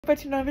Back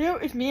to another video.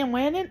 It's me and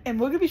Landon, and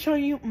we're gonna be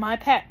showing you my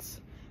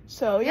pets.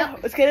 So yeah,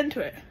 let's get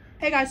into it.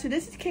 Hey guys, so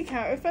this is Kit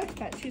Kat, our first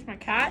pet. She's my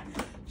cat.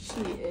 She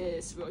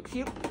is really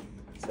cute.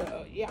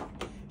 So yeah,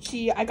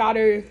 I got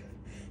her.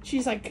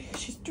 She's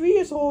 3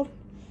 years old.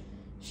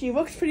 She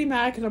looks pretty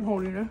mad because I'm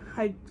holding her.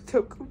 I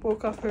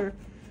woke up her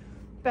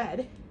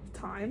bed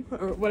time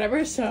or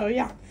whatever. So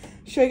yeah,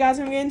 show you guys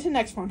when we get into the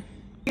next one.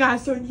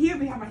 Guys, so in here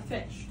we have my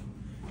fish.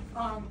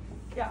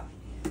 Yeah,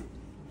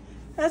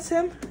 that's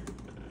him.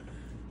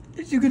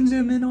 If you can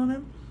zoom in on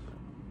him.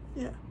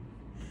 Yeah.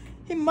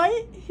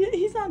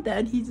 He's not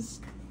dead.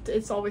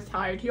 It's always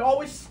tired. He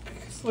always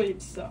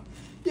sleeps, so.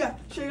 Yeah,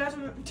 show you guys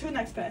to the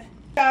next pet.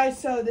 Guys,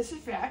 so this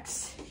is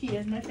Rex. He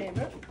is my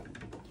favorite.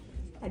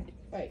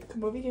 Alright,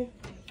 come over here.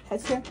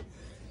 Head's here.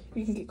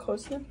 We can get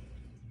close to him.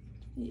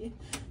 Yeah.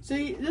 So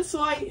this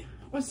light,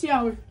 let's see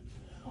how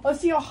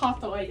hot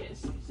the light is.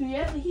 So he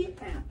has a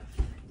heat lamp.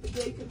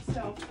 They could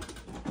still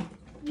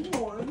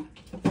warm.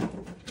 I'm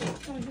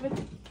gonna give it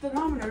the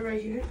thermometer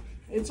right here.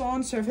 It's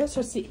on surface.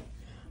 Let's see.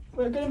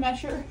 We're gonna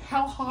measure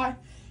how hot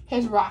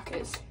his rock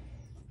is.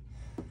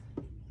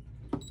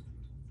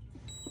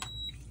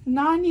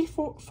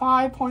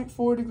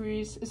 95.4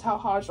 degrees is how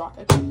hot his rock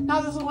is.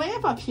 Now there's a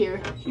lamp up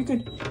here.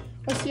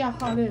 Let's see how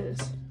hot it is.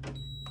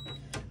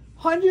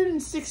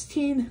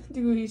 116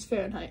 degrees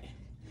Fahrenheit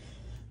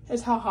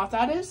is how hot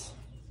that is.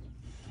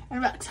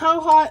 And Rex, how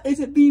hot is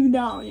it beaming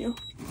down on you?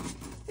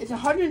 It's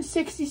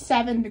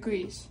 167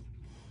 degrees.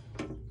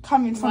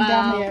 Coming from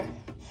down here.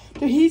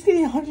 So he's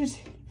getting 100,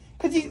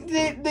 because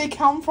they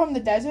come from the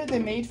desert,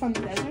 they're made from the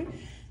desert.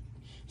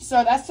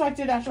 So that's like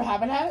their natural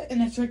habitat,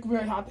 and it's like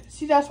really hot.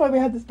 See, that's why we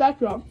had this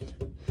backdrop.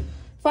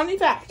 Funny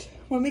fact,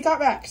 when we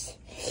got Rex,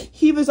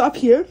 he was up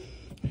here,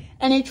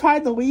 and he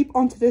tried to leap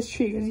onto this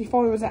tree, because he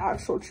thought it was an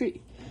actual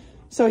tree.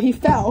 So he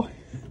fell,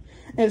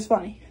 and it was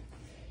funny.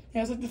 It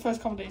was like the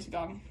first couple days he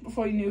got him,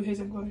 before he knew his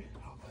employer.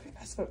 Oh,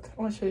 look,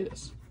 I want to show you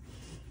this.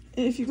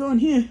 And if you go in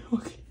here,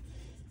 look.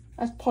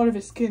 That's part of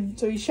his skin.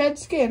 So he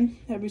sheds skin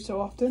every so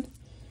often.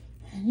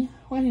 And yeah,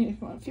 when you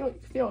want to feel it, you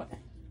can feel it.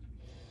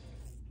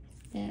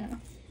 Yeah,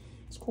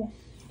 it's cool.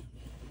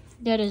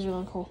 That is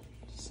really cool.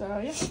 So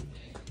yeah.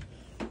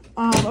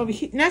 Over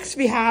here, next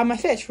we have my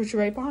fish, which are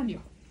right behind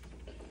you.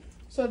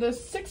 So there's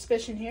 6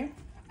 fish in here.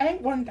 I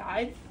think one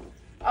died.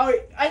 Oh,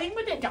 I think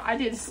when they died,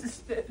 they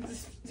just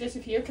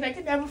disappeared because I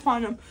could never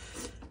find them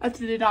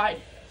after they died.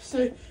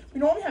 So we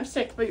normally have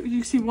 6, but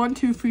you see 1,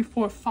 2, 3,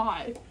 4,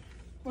 5.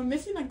 We're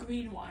missing a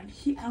green one.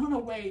 I don't know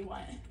where he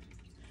went.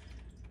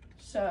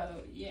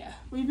 So, yeah.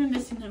 We've been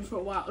missing him for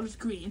a while. It was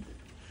green.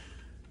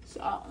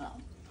 So, I don't know.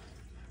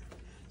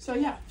 So,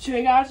 yeah. Show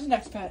you guys the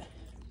next pet.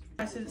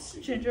 This is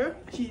Ginger.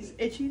 She's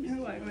itching her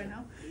leg right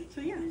now.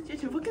 So, yeah.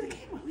 Ginger, look at the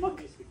camera.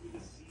 Look.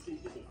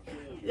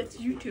 That's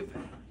YouTube.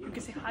 You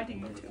can say hi to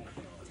YouTube.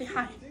 Say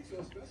hi.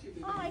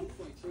 Hi.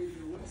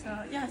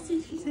 So, yeah.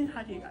 See, she's saying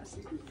hi to you guys.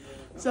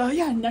 So,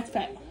 yeah. Next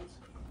pet.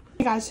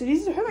 Hey guys, so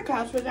these are hermit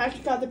crabs, but I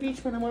actually got the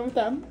beach when I went with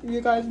them.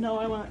 You guys know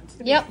I went to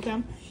the beach with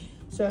them.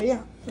 So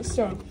yeah, let's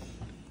start.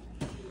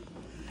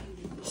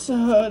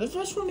 So the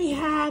first one we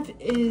have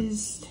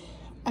is,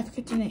 I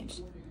forget the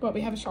names, but we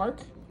have a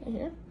shark right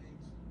here.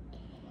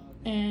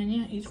 And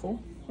yeah, he's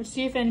cool. Let's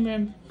see if any of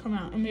them come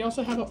out. And we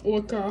also have an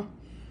orca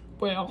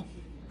whale.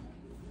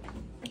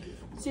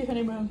 Let's see if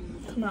any of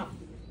them come out.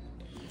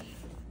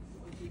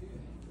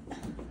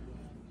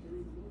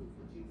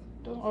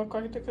 Doesn't look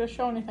like they're gonna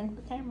show anything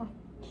for the camera.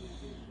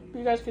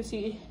 You guys can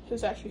see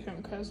there's actually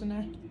hermit crabs in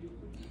there.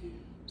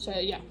 So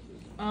yeah.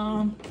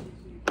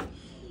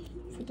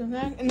 Put them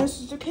back. And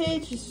this is the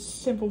cage. This is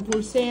simple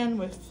blue sand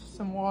with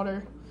some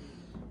water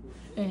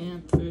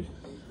and food.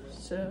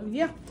 So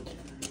yeah.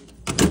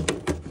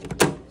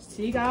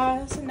 See you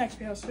guys in the next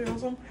video.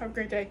 Have a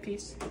great day.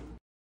 Peace.